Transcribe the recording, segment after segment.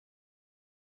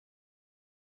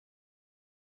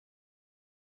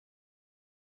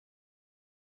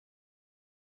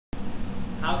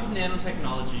How can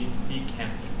nanotechnology beat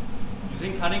cancer?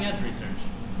 Using cutting-edge research,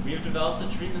 we have developed a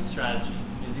treatment strategy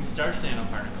using starch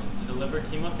nanoparticles to deliver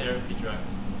chemotherapy drugs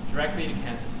directly to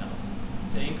cancer cells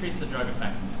to increase the drug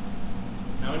effectiveness.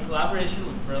 Now, in collaboration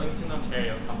with Burlington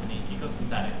Ontario company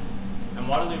EcoSynthetix and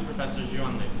Waterloo Professor Liu,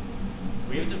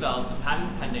 we have developed a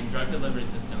patent-pending drug delivery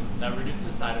system that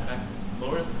reduces side effects,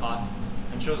 lowers costs,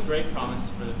 and shows great promise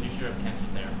for the future of cancer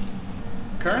therapy.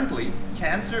 Currently,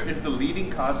 cancer is the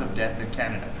leading cause of death in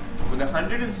Canada, with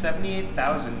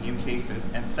 178,000 new cases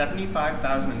and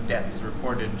 75,000 deaths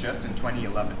reported just in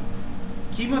 2011.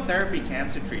 Chemotherapy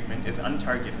cancer treatment is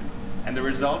untargeted, and the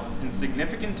results in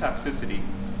significant toxicity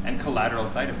and collateral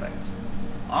side effects.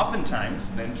 Oftentimes,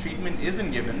 then, treatment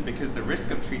isn't given because the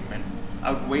risk of treatment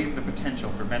outweighs the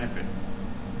potential for benefit.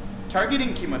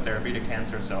 Targeting chemotherapy to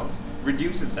cancer cells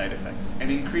reduces side effects and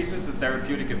increases the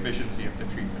therapeutic efficiency of the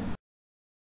treatment.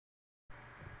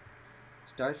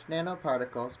 Starch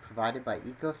nanoparticles provided by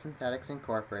EcoSynthetix Inc.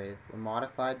 were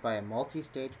modified by a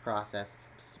multi-stage process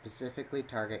to specifically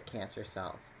target cancer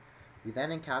cells. We then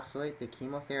encapsulate the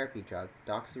chemotherapy drug,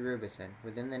 doxorubicin,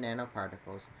 within the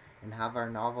nanoparticles and have our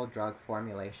novel drug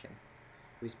formulation.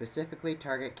 We specifically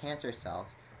target cancer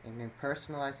cells and can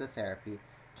personalize the therapy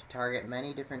to target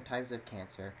many different types of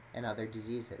cancer and other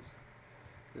diseases.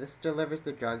 This delivers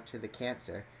the drug to the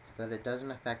cancer so that it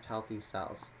doesn't affect healthy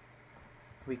cells.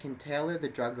 We can tailor the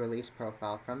drug release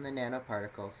profile from the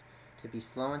nanoparticles to be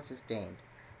slow and sustained,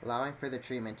 allowing for the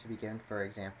treatment to be given, for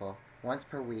example, once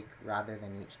per week rather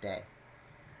than each day.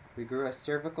 We grew a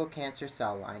cervical cancer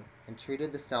cell line and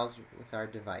treated the cells with our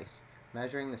device,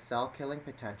 measuring the cell-killing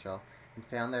potential, and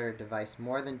found that our device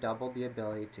more than doubled the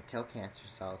ability to kill cancer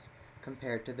cells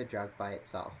compared to the drug by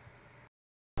itself.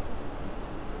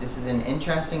 This is an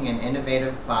interesting and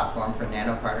innovative platform for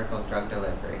nanoparticle drug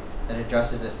delivery that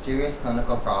addresses a serious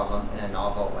clinical problem in a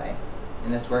novel way,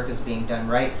 and this work is being done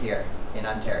right here in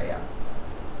Ontario.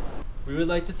 We would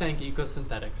like to thank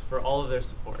EcoSynthetix for all of their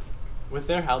support. With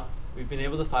their help, we've been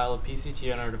able to file a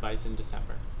PCT on our device in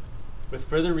December. With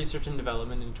further research and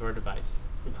development into our device,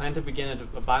 we plan to begin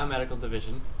a biomedical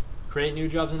division, create new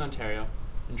jobs in Ontario,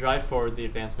 and drive forward the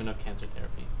advancement of cancer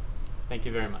therapy. Thank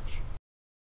you very much.